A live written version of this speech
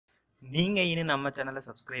நீங்க இன்னும் நம்ம சேனலை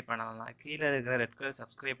சப்ஸ்கிரைப் பண்ணலன்னா கீழே இருக்கிற ரெட் கலர்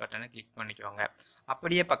சப்ஸ்கிரைப் பட்டனை கிளிக் பண்ணிக்கோங்க.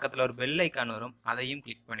 அப்படியே பக்கத்தில் ஒரு பெல் ஐக்கான் வரும், அதையும்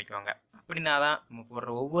கிளிக் பண்ணிக்கோங்க. அப்படின்னா தான் நம்ம போடுற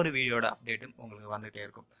ஒவ்வொரு வீடியோட அப்டேட்டும் உங்களுக்கு வந்துகிட்டே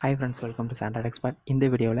இருக்கும். Hi friends, welcome to SANTRA TECHSPOT. இந்த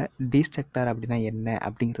வீடியோவில் டிஸ்ட்ரக்டர் அப்படின்னா என்ன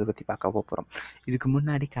அப்படிங்கிறத பற்றி பார்க்க போகிறோம். இதுக்கு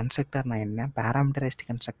முன்னாடி கன்ஸ்ட்ரக்டர்னா என்ன, பேராமீட்டரைஸ்டு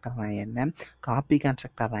கன்ஸ்ட்ரக்டர்னா என்ன, காப்பி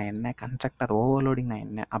கன்ஸ்ட்ரக்டர்னா என்ன, கன்ஸ்ட்ரக்டர் ஓவர்லோடிங்னா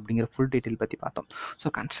என்ன அப்படிங்கிற ஃபுல் டீட்டெயில் பற்றி பார்த்தோம். ஸோ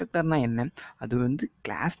கன்ஸ்ட்ரக்டர்னா என்ன, அது வந்து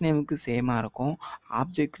கிளாஸ் நேமுக்கு சேமாக இருக்கும்.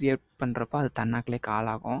 ஆப்ஜெக்ட் க்ரியேட் பண்ணுறப்போ அது தன்னாக்களே கால்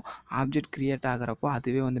ஆகும். ஆப்ஜெக்ட் க்ரியேட் ஆகிறப்போ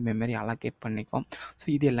அதுவே வந்து மெமரி அலோகேட் பண்ணிக்கும். ஸோ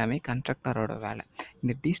இது எல்லாமே கன்ஸ்ட்ரக்டரோட வேலை.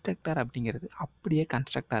 இந்த டிஸ்ட்ரக்டர் அப்படிங்கிறது அப்படியே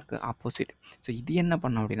கன்ஸ்ட்ரக்டருக்கு ஆப்போசிட். ஸோ இது என்ன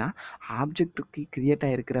பண்ணோம் அப்படின்னா, ஆப்ஜெக்ட்டுக்கு க்ரியேட்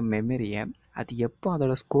ஆகிருக்கிற மெமரியை அது எப்போ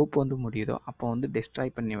அதோட ஸ்கோப் வந்து முடியுதோ அப்போ வந்து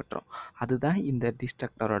டெஸ்ட்ராய் பண்ணி விட்டுரும். அதுதான் இந்த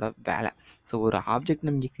டிஸ்ட்ரக்டரோட வேலை. ஸோ ஒரு ஆப்ஜெக்ட்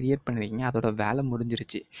நீங்கள் க்ரியேட் பண்ணுறீங்க, அதோட வேலை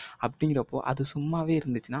முடிஞ்சிருச்சு அப்படிங்கிறப்போ அது சும்மாவே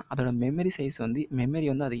இருந்துச்சுன்னா அதோட மெமரி சைஸ் வந்து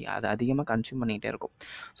அது அதிகமாக கன்சியூம் பண்ணிக்கிட்டே இருக்கும்.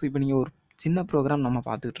 ஸோ இப்போ நீங்கள் ஒரு சின்ன ப்ரோக்ராம் நம்ம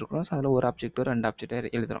பார்த்துக்கிட்டு இருக்கிறோம். ஸோ அதில் ஒரு ஆப்ஜெக்டோ 2 ஆப்ஜெக்டோ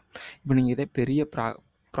எழுதுகிறோம். இப்போ நீங்கள் இதே பெரிய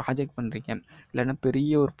ப்ராஜெக்ட் பண்ணுறீங்க, இல்லைன்னா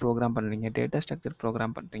பெரிய ஒரு ப்ரோக்ராம் பண்ணுறீங்க, டேட்டா ஸ்ட்ரக்சர்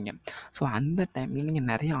ப்ரோக்ராம் பண்ணுறீங்க. ஸோ அந்த டைமில் நீங்கள்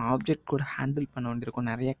நிறைய ஆப்ஜெக்ட் கூட ஹேண்டில் பண்ண வேண்டியிருக்கும்,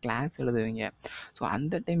 நிறைய கிளாஸ் எழுதுவீங்க. ஸோ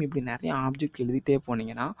அந்த டைம் இப்படி நிறைய ஆப்ஜெக்ட் எழுதிட்டே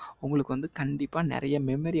போனீங்கன்னா உங்களுக்கு வந்து கண்டிப்பாக நிறைய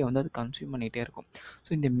மெமரியை வந்து அது கன்சியூம் பண்ணிகிட்டே இருக்கும். ஸோ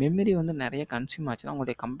இந்த மெமரி வந்து நிறைய கன்சியூம் ஆச்சுன்னா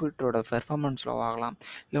உங்களுடைய கம்ப்யூட்டரோட பெர்ஃபார்மன்ஸ் ஸ்லோ ஆகலாம்,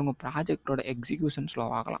 இல்லை உங்கள் ப்ராஜெக்டோட எக்ஸிக்யூஷன் ஸ்லோ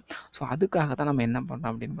ஆகலாம். ஸோ அதுக்காக தான் நம்ம என்ன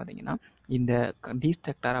பண்ணுறோம் அப்படின்னு பார்த்தீங்கன்னா, இந்த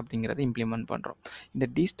டிஸ்ட்ரக்டர் அப்படிங்கிறத இம்ப்ளிமெண்ட் பண்ணுறோம். இந்த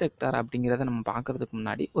டிஸ்ட்ரக்டர் அப்படிங்கிறத நம்ம பார்க்குறதுக்கு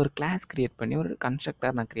முன்னாடி ஒரு கிளாஸ் கிரியேட் பண்ணி ஒரு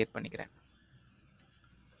கன்ஸ்ட்ரக்டர் நான் கிரியேட் பண்ணிக்கிறேன்.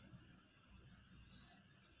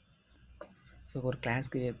 ஸோ ஒரு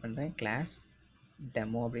கிளாஸ் கிரியேட் பண்ணுறேன், கிளாஸ்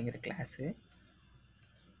டெமோ அப்படிங்கிற கிளாஸு.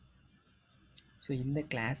 ஸோ இந்த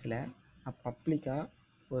கிளாஸில் நான் பப்ளிக்காக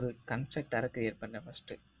ஒரு கன்ஸ்ட்ரக்டரை கிரியேட் பண்ணுறேன்.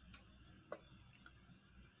 ஃபஸ்ட்டு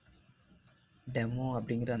டெமோ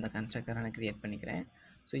அப்படிங்கிற அந்த கன்ஸ்ட்ரக்டரை நான் கிரியேட் பண்ணிக்கிறேன்.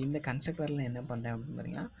 ஸோ இந்த கன்ஸ்ட்ரக்டரில் என்ன பண்ணுறேன் அப்படின்னு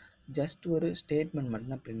பார்த்தீங்கன்னா, ஜஸ்ட் ஒரு ஸ்டேட்மெண்ட்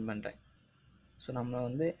மட்டும் தான் பிரிண்ட் பண்ணுறேன். ஸோ நம்ம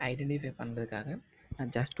வந்து ஐடென்டிஃபை பண்ணுறதுக்காக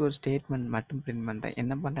நான் ஜஸ்ட் ஒரு ஸ்டேட்மெண்ட் மட்டும் பிரிண்ட் பண்ணுறேன்.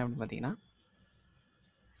 என்ன பண்ணுறேன் அப்படின்னு பார்த்தீங்கன்னா,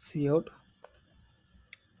 cout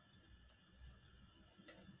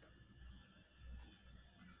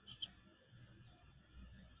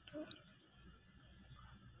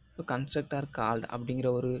ஸோ கன்ஸ்ட்ரக்டர் கால்டு அப்படிங்கிற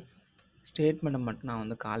ஒரு ஸ்டேட்மெண்ட்டை மட்டும் நான்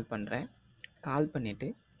வந்து கால் பண்ணுறேன். கால் பண்ணிவிட்டு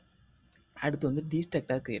அடுத்து வந்து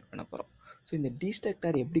டிஸ்ட்ரக்டர் க்ரியேட் பண்ண போகிறோம். ஸோ இந்த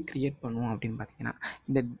டிஸ்ட்ரக்டர் எப்படி க்ரியேட் பண்ணுவோம் அப்படின்னு பார்த்தீங்கன்னா,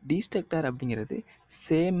 இந்த டிஸ்ட்ரக்டர் அப்படிங்கிறது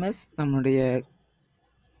சேமஸ் நம்மளுடைய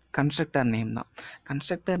கன்ஸ்ட்ரக்டர் நேம் தான்.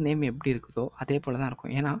 கன்ஸ்ட்ரக்டர் நேம் எப்படி இருக்குதோ அதே போல் தான்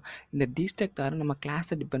இருக்கும். ஏன்னா இந்த டிஸ்ட்ரக்டர் நம்ம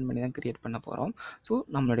கிளாஸை டிபெண்ட் பண்ணி தான் க்ரியேட் பண்ண போகிறோம். ஸோ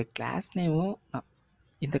நம்மளுடைய கிளாஸ் நேமும்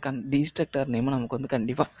இந்த டிஸ்ட்ரக்டர் நேமும் நமக்கு வந்து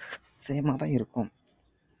கண்டிப்பாக சேமாக தான் இருக்கும்.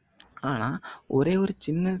 ஆனால் ஒரே ஒரு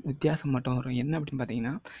சின்ன வித்தியாசம் மட்டும் வரும். என்ன அப்படின்னு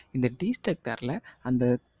பார்த்தீங்கன்னா, இந்த டிஸ்ட்ரக்டரில் அந்த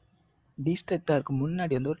டிஸ்ட்ரக்டருக்கு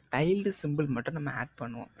முன்னாடி வந்து ஒரு டைல்டு சிம்பிள் மட்டும் நம்ம ஆட்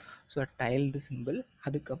பண்ணுவோம். ஸோ டைல்டு சிம்பிள்,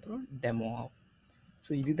 அதுக்கப்புறம் டெமோ.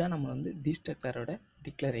 ஸோ இதுதான் நம்ம வந்து டிஸ்ட்ரக்டரோட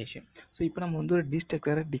டிக்ளரேஷன். ஸோ இப்போ நம்ம வந்து ஒரு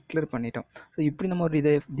டிஸ்ட்ரக்டரை டிக்ளேர் பண்ணிட்டோம். ஸோ இப்படி நம்ம ஒரு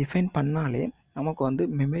இதை டிஃபைன் பண்ணாலே நமக்கு வந்து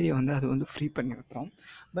மெமரியை வந்து அது வந்து ஃப்ரீ பண்ணி விட்டுரும்.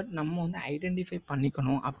 பட் நம்ம வந்து ஐடென்டிஃபை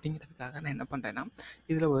பண்ணிக்கணும் அப்படிங்கிறதுக்காக நான் என்ன பண்ணுறேன்னா,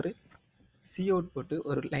 இதில் ஒரு cout போட்டு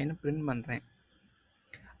ஒரு லைனை பிரிண்ட் பண்ணுறேன்.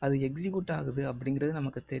 அது எக்ஸிக்யூட் ஆகுது அப்படிங்கிறது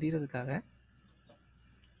நமக்கு தெரியறதுக்காக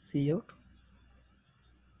cout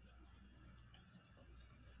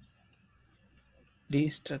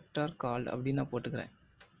டிஸ்ட்ரக்டர் கால்டு அப்படின்னு நான் போட்டுக்கிறேன்.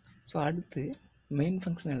 ஸோ அடுத்து மெயின்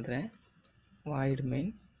ஃபங்க்ஷன் எழுதுகிறேன், வாய்டு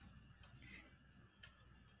மெயின்.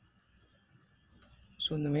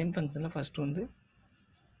 ஸோ இந்த மெயின் ஃபங்க்ஷனில் ஃபஸ்ட்டு வந்து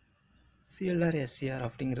clr scr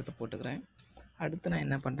அப்படிங்கிறத போட்டுக்கிறேன். அடுத்து நான்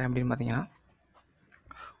என்ன பண்ணுறேன் அப்படின்னு பார்த்தீங்கன்னா,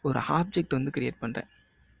 ஒரு ஆப்ஜெக்ட் வந்து க்ரியேட் பண்ணுறேன்.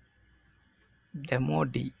 டெமோ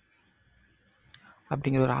டி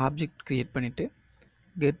அப்படிங்கிற ஒரு ஆப்ஜெக்ட் க்ரியேட் பண்ணிவிட்டு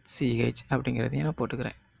கெட் ch அப்படிங்கிறதையும் நான்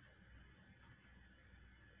போட்டுக்கிறேன்.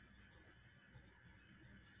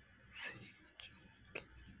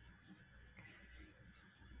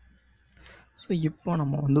 ஸோ இப்போ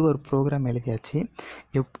நம்ம வந்து ஒரு ப்ரோக்ராம் எழுதியாச்சு.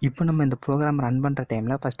 இப்போ நம்ம இந்த ப்ரோக்ராம் ரன் பண்ணுற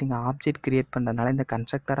டைமில் ஃபஸ்ட்டு இங்கே ஆப்ஜெக்ட் க்ரியேட் பண்ணுறதுனால இந்த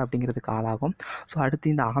கன்ஸ்ட்ரக்டர் அப்படிங்கிறது கால் ஆகும். ஸோ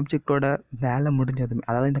அடுத்து இந்த ஆப்ஜெக்டோட வேலை முடிஞ்சதுமே,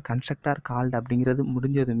 அதாவது இந்த கன்ஸ்ட்ரக்டர் கால்டு அப்படிங்கிறது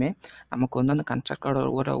முடிஞ்சதுமே நமக்கு வந்து அந்த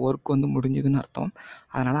கன்ஸ்ட்ரக்டரோட ஒர்க் வந்து முடிஞ்சதுன்னு அர்த்தம்.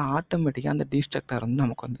 அதனால் ஆட்டோமேட்டிக்காக அந்த டிஸ்ட்ரக்டர் வந்து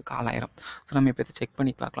நமக்கு வந்து கால் ஆயிரும். ஸோ நம்ம இப்போ இதை செக்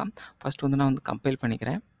பண்ணி பார்க்கலாம். ஃபஸ்ட்டு வந்து நான் வந்து கம்பைல்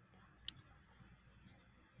பண்ணிக்கிறேன்.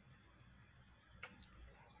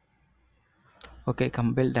 Okay,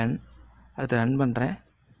 compile ton. அடுத்து ரன் பண்ணுறேன்.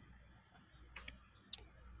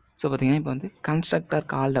 ஸோ பார்த்திங்கன்னா இப்போ வந்து கன்ஸ்ட்ரக்டர்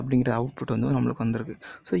கால்டு அப்படிங்கிற அவுட்புட் வந்து நம்மளுக்கு வந்திருக்கு.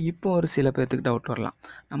 ஸோ இப்போ ஒரு சில பேர்த்துக்கு டவுட் வரலாம்,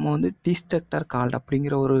 நம்ம வந்து டிஸ்ட்ரக்டர் கால்டு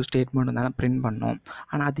அப்படிங்கிற ஒரு ஸ்டேட்மெண்ட் தானே பிரிண்ட் பண்ணோம்,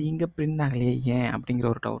 ஆனால் அது இங்கே பிரிண்ட் ஆகலையே ஏன் அப்படிங்கிற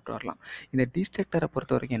ஒரு டவுட் வரலாம். இந்த டிஸ்ட்ரக்டரை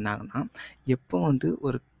பொறுத்த வரைக்கும் என்ன ஆகுனா, எப்போ வந்து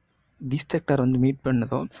ஒரு டிஸ்ட்ரக்டர் வந்து மீட்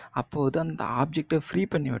பண்ணுதோ அப்போது அந்த ஆப்ஜெக்டை ஃப்ரீ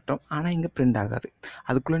பண்ணி விட்டோம். ஆனால் இங்கே பிரிண்ட் ஆகாது.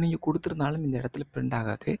 அதுக்குள்ளே நீங்கள் கொடுத்துருந்தாலும் இந்த இடத்துல பிரிண்ட்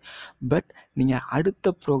ஆகாது. பட் நீங்கள்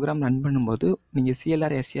அடுத்த ப்ரோக்ராம் ரன் பண்ணும்போது நீங்கள்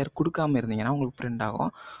சிஎல்ஆர் எஸ்சிஆர் கொடுக்காமல் இருந்தீங்கன்னா உங்களுக்கு பிரிண்ட்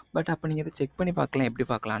ஆகும். பட் அப்போ நீங்கள் இதை செக் பண்ணி பார்க்கலாம். எப்படி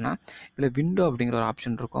பார்க்கலான்னா, இதில் விண்டோ அப்படிங்கிற ஒரு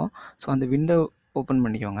ஆப்ஷன் இருக்கும். ஸோ அந்த விண்டோ ஓப்பன்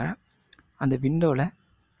பண்ணிக்கோங்க. அந்த விண்டோவில்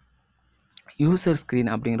யூசர்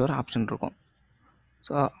ஸ்க்ரீன் அப்படிங்கிற ஒரு ஆப்ஷன் இருக்கும்.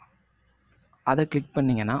 ஸோ அதை கிளிக்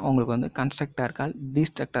பண்ணிங்கன்னா உங்களுக்கு வந்து கன்ஸ்ட்ரக்டர் கால்,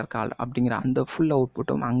 டிஸ்ட்ரக்டர் கால் அப்படிங்கிற அந்த ஃபுல்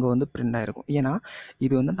அவுட்புட்டும் அங்கே வந்து பிரிண்ட் ஆகிருக்கும். ஏன்னா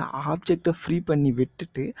இது வந்து அந்த ஆப்ஜெக்டை ஃப்ரீ பண்ணி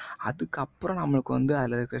விட்டுட்டு அதுக்கப்புறம் நம்மளுக்கு வந்து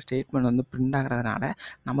அதில் இருக்கிற ஸ்டேட்மெண்ட் வந்து பிரிண்ட் ஆகிறதுனால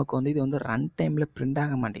நமக்கு வந்து இது வந்து ரன் டைமில் பிரிண்ட்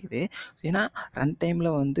ஆக மாட்டேங்குது. ஏன்னா ரன்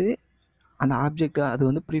டைமில் வந்து அந்த ஆப்ஜெக்டை அது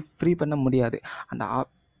வந்து ஃப்ரீ பண்ண முடியாது. அந்த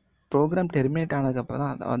ப்ரோக்ராம் டெர்மினேட்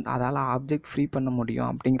ஆனதுக்கப்புறம் தான் அதால் ஆப்ஜெக்ட் ஃப்ரீ பண்ண முடியும்.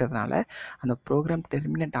 அப்படிங்கிறதுனால அந்த ப்ரோக்ராம்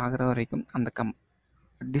டெர்மினேட் ஆகிற வரைக்கும் அந்த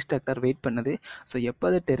டிஸ்ட்ரக்டர் வெயிட் பண்ணுது. ஸோ எப்போ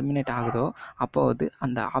அது டெர்மினேட் ஆகுதோ அப்போ வந்து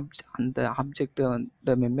அந்த ஆப்ஜெக்ட்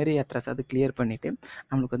வந்து மெமரி அட்ரஸ் அது கிளியர் பண்ணிவிட்டு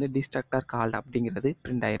நம்மளுக்கு வந்து டிஸ்ட்ரக்டர் கால் அப்படிங்கிறது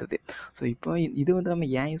பிரிண்ட் ஆயிடுது. ஸோ இப்போ இது வந்து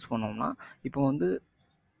நம்ம ஏன் யூஸ் பண்ணோம்னா, இப்போ வந்து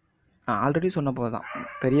நான் ஆல்ரெடி சொன்ன போது தான்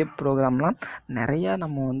பெரிய ப்ரோக்ராம்லாம் நிறையா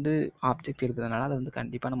நம்ம வந்து ஆப்ஜெக்ட் இருக்கிறதுனால அதை வந்து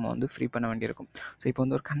கண்டிப்பாக நம்ம வந்து ஃப்ரீ பண்ண வேண்டியிருக்கும். ஸோ இப்போ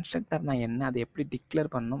வந்து ஒரு கன்ஸ்ட்ரக்டர்னா என்ன, அதை எப்படி டிக்ளேர்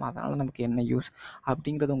பண்ணணும், அதனால் நமக்கு என்ன யூஸ்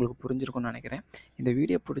அப்படிங்கிறது உங்களுக்கு புரிஞ்சிருக்கும்னு நினைக்கிறேன். இந்த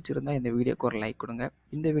வீடியோ பிடிச்சிருந்தா இந்த வீடியோக்கு ஒரு லைக் கொடுங்க.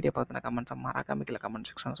 இந்த வீடியோ பார்த்தின கமெண்ட்ஸை மறக்காம கீழே கமெண்ட்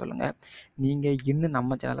செக்ஷன் சொல்லுங்கள். நீங்கள் இன்னும்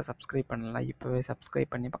நம்ம சேனலை சப்ஸ்கிரைப் பண்ணலாம், இப்போவே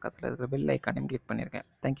சப்ஸ்கிரைப் பண்ணி பக்கத்தில் இருக்கிற பெல் ஐக்கானையும் கிளிக் பண்ணியிருக்கேன்.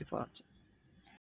 தேங்க்யூ ஃபார் வாட்சிங்.